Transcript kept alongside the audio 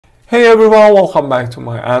Hey everyone, welcome back to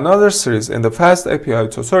my another series in the FastAPI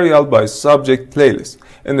tutorial by subject playlist.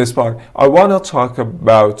 In this part, I want to talk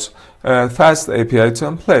about FastAPI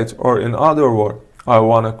template, or in other words, I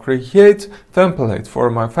want to create template for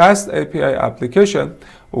my FastAPI application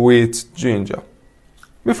with Jinja.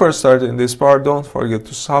 Before starting this part, don't forget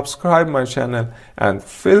to subscribe my channel and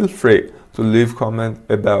feel free to leave comment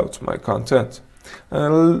about my content.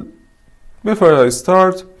 Before I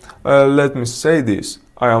start, let me say this.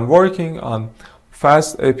 I am working on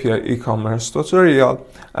FastAPI e-commerce tutorial,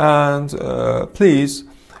 and please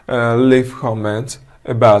leave comment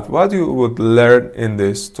about what you would learn in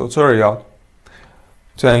this tutorial.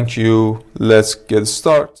 Thank you. Let's get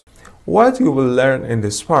started. What you will learn in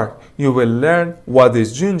this part, you will learn what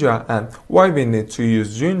is Jinja and why we need to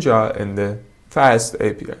use Jinja in the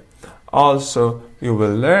FastAPI. Also, you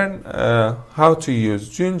will learn how to use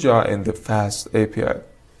Jinja in the FastAPI.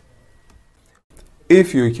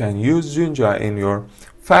 If you can use Jinja in your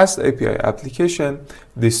FastAPI application,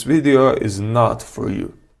 this video is not for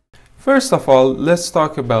you. First of all, let's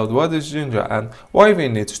talk about what is Jinja and why we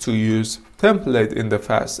need to use template in the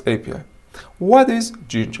FastAPI. What is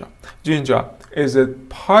Jinja? Jinja is a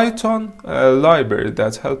Python library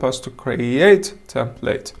that helps us to create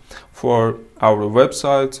template for our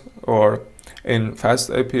website or in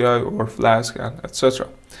FastAPI or Flask and etc.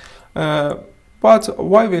 But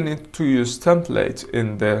why we need to use template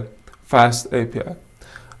in the FastAPI?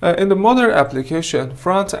 In the modern application,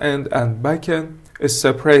 front end and back end is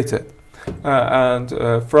separated, and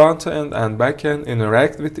front end and back end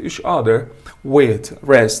interact with each other with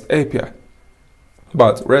REST API.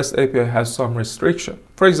 But REST API has some restriction.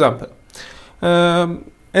 For example,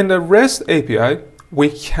 in the REST API, we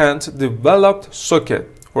can't develop socket.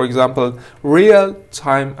 For example,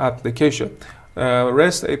 real-time application.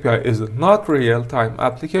 REST API is not real-time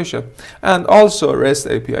application, and also REST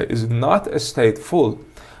API is not stateful.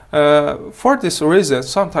 For this reason,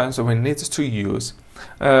 sometimes we need to use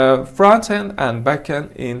front-end and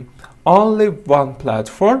back-end in only one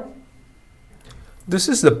platform. This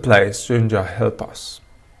is the place Jinja helps us.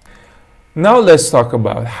 Now let's talk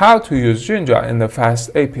about how to use Jinja in the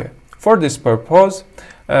FastAPI. For this purpose,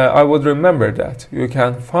 I would remember that you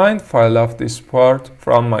can find file of this part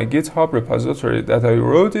from my GitHub repository that I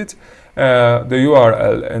wrote it, the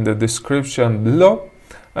URL in the description below,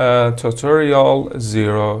 tutorial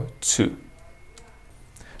 02.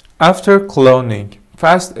 After cloning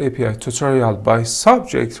FastAPI tutorial by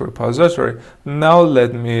subject repository, now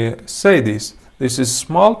let me say this. This is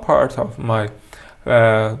small part of my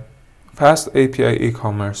FastAPI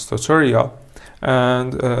e-commerce tutorial,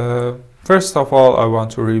 and first of all, I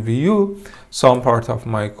want to review some part of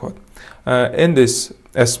my code. In this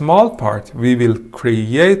small part, we will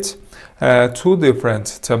create two different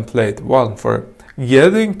templates, one for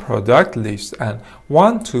getting product list and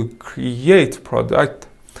one to create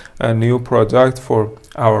a new product for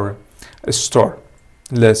our store.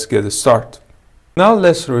 Let's get started. Now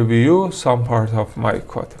let's review some part of my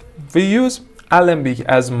code. We use Alembic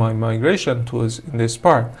as my migration tools in this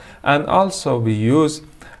part, and also we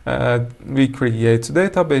create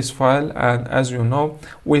database file, and as you know,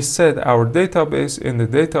 we set our database in the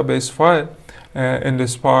database file. In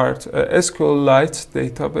this part, SQLite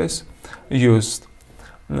database used,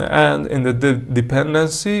 and in the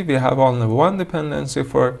dependency we have only one dependency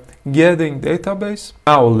for getting database.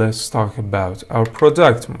 Now let's talk about our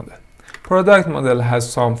product model. Product model has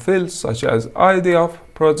some fields such as ID of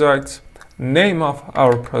product, name of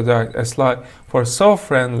our product, a slide for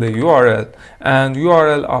so-friendly URL, and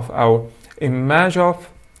URL of our image of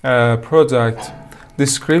product,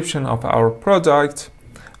 description of our product,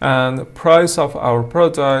 and price of our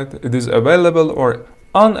product. It is available or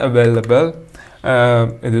unavailable.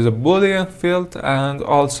 It is a Boolean field, and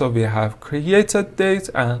also we have created date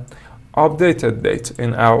and updated date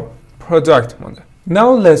in our product model.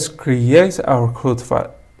 Now let's create our code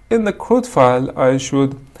file. In the code file, I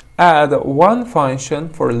should add one function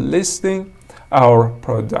for listing our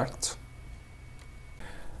product.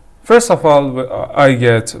 First of all, I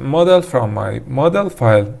get model from my model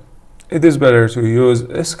file. It is better to use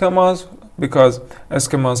schemas because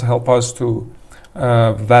schemas help us to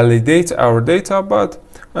validate our data, but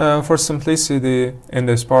for simplicity in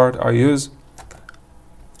this part, I use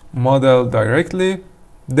model directly.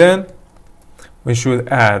 Then we should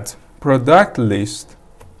add product list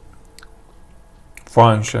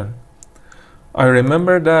function. I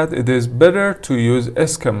remember that it is better to use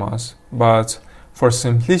schemas, but for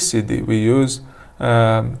simplicity we use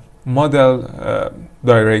model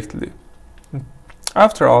directly.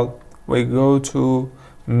 After all, we go to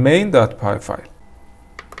main.py file.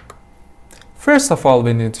 First of all,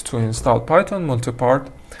 we need to install Python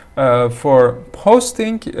multipart for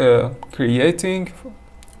posting, creating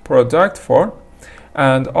product form,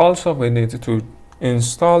 and also we need to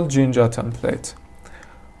install Jinja template.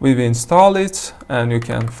 We've installed it and you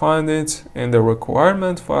can find it in the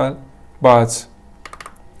requirement file, but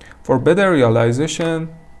for better realization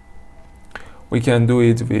we can do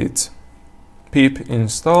it with pip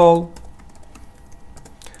install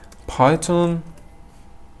Python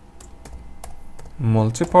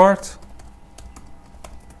multipart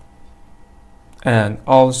and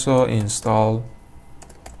also install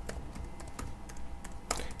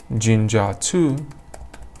Jinja 2.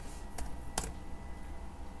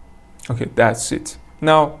 Okay, that's it.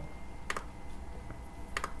 Now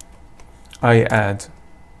I add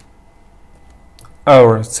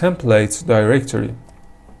our template directory.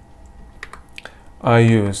 I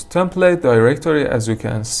use template directory, as you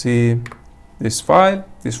can see, this file,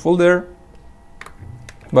 this folder,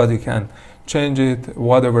 but you can change it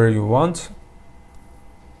whatever you want.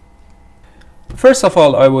 First of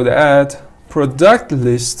all, I would add product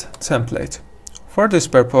list template. For this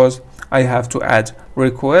purpose, I have to add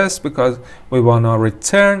request because we want to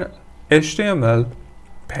return HTML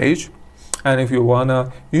page, and if you want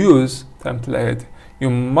to use template, you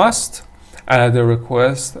must add a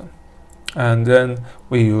request, and then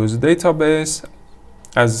we use database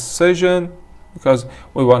as session because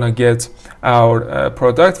we want to get our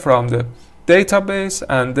product from the database,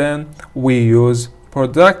 and then we use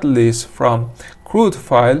product list from CRUD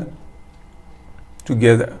file to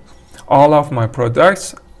get all of my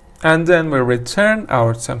products, and then we return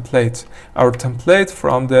our template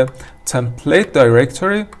from the template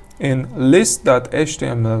directory in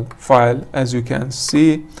list.html file, as you can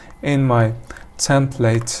see in my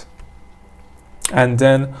template. And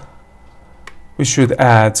then we should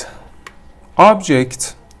add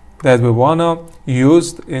object that we wanna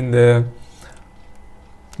use in the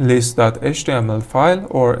list.html file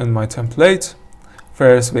or in my template.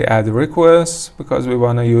 First we add request because we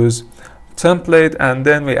wanna use template, and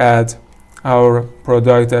then we add our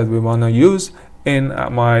product that we wanna use in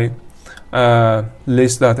my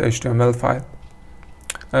list.html file.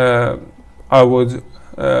 I would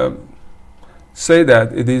say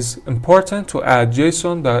that it is important to add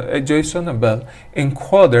JSON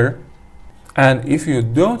encoder, and if you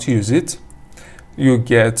don't use it, you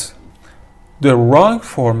get the wrong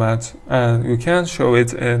format and you can't show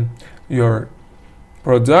it in your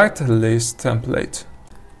product list template.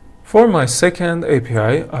 For my second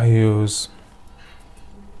API, I use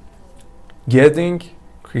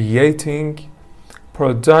creating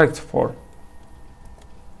product form.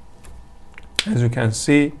 As you can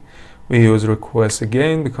see, we use request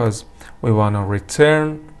again because we want to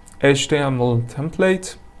return HTML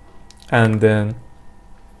template, and then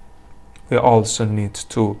we also need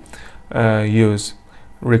to use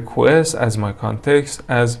request as my context,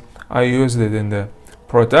 as I used it in the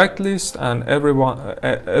product list, and every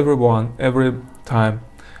time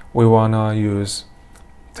we want to use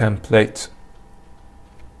template.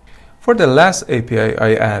 For the last API,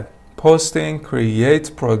 I add posting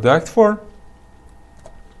create product form.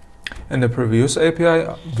 In the previous API,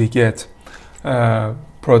 we get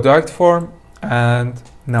product form, and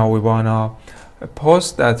now we want to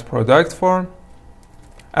post that product form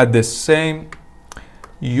at the same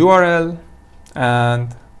URL,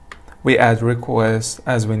 and we add requests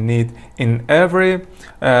as we need in every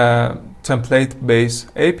template-based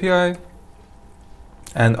API,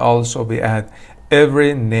 and also we add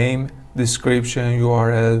every name, description,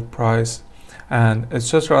 URL, price, and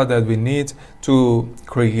etc. that we need to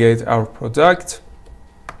create our product.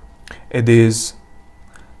 It is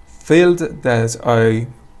field that I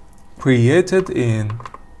created in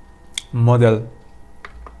model.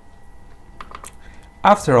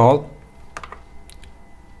 After all,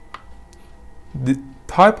 the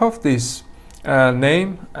type of this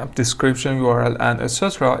name, description, URL, and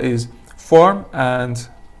etc. is form, and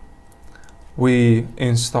we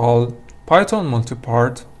install Python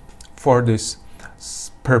multipart for this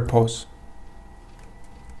purpose,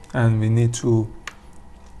 and we need to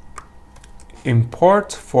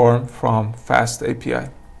import form from FastAPI.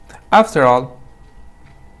 After all,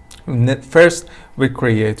 first we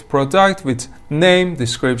create product with name,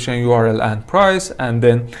 description, URL, and price, and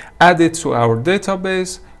then add it to our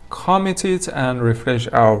database, commit it, and refresh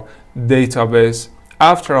our database.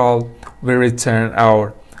 After all, we return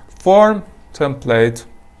our form template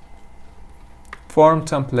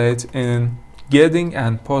in getting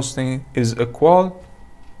and posting is the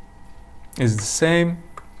same,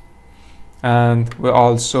 and we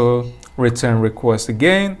also return request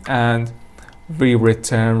again, and we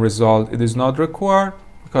return result. It is not required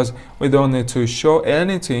because we don't need to show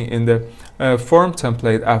anything in the form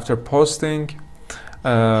template after posting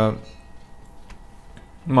my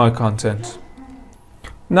content.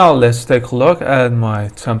 Now let's take a look at my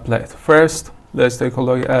template. First, let's take a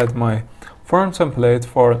look at my form template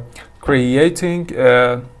for creating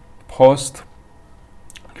a post,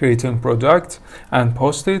 creating product and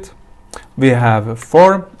post it. We have a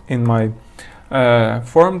form in my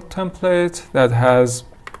form template that has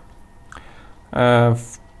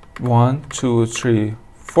 1, 2, 3,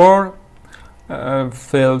 4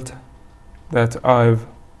 field that I've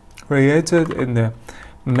created in the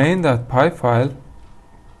main.py file.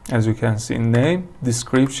 As you can see, name,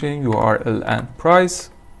 description, URL, and price.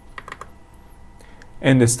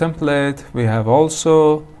 In this template, we have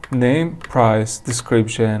also name, price,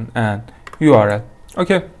 description, and URL.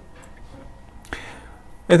 Okay.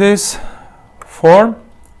 It is form.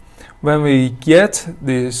 When we get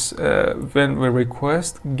this, when we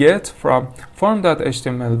request get from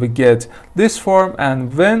form.html, we get this form,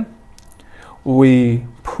 and when we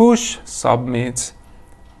push submit,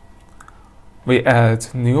 we add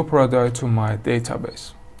new product to my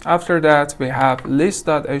database. After that, we have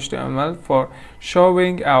list.html for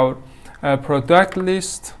showing our product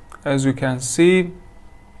list. As you can see,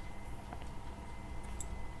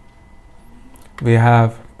 we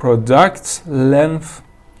have product length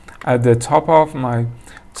at the top of my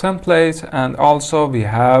template, and also we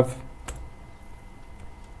have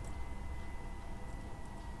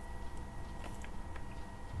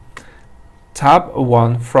tab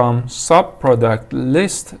 1 from subproduct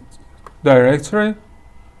list directory.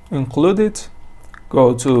 Include it.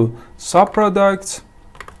 Go to subproduct.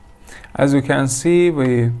 As you can see,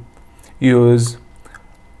 we use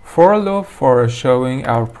for loop for showing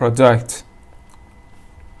our product.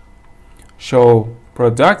 Show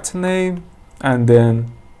product name and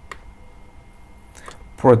then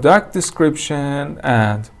product description,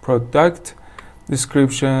 and product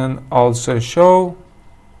description also show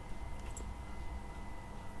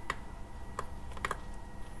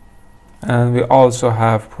and we also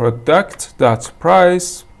have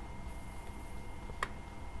product.price,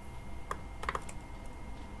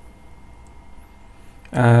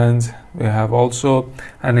 and we have also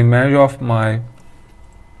an image of my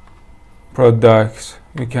product.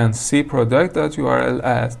 You can see product.url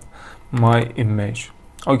as my image.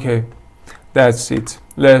 Okay, that's it.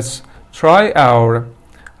 Let's try our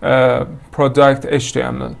product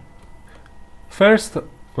HTML. First,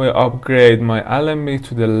 we upgrade my Alembic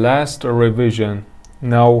to the last revision.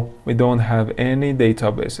 Now we don't have any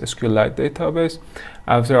database, SQLite database.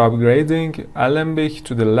 After upgrading Alembic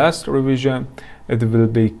to the last revision, it will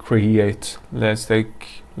be create. Let's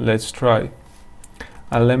try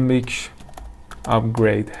Alembic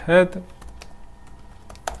upgrade head.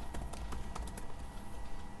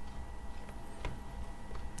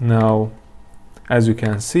 Now, as you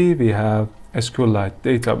can see, we have SQLite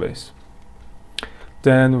database.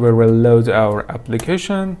 Then we will load our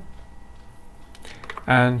application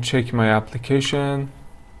and check my application.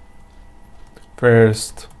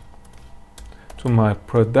 First, to my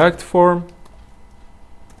product form.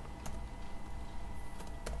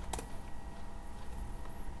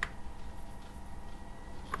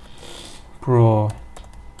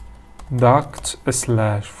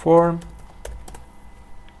 Product/form.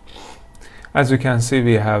 As you can see,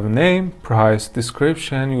 we have name, price,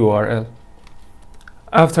 description, URL.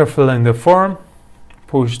 After filling the form,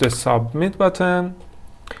 push the submit button.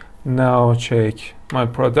 Now check my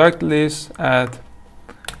product list, add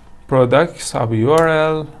product sub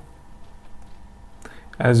URL.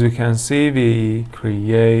 As you can see, we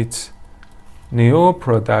create new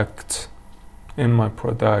product in my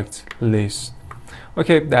product list.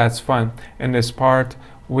 Okay, that's fine. In this part,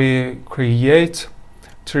 we create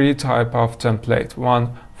 3 types of template.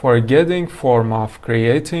 One for getting form of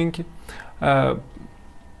creating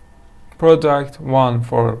product, one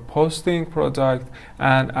for posting product,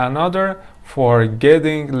 and another for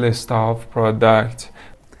getting list of product.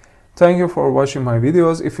 Thank you for watching my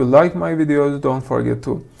videos. If you like my videos, don't forget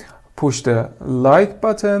to push the like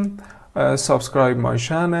button, subscribe my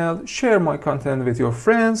channel, share my content with your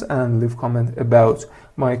friends, and leave comment about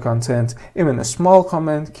my content. Even a small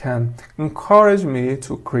comment can encourage me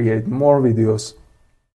to create more videos.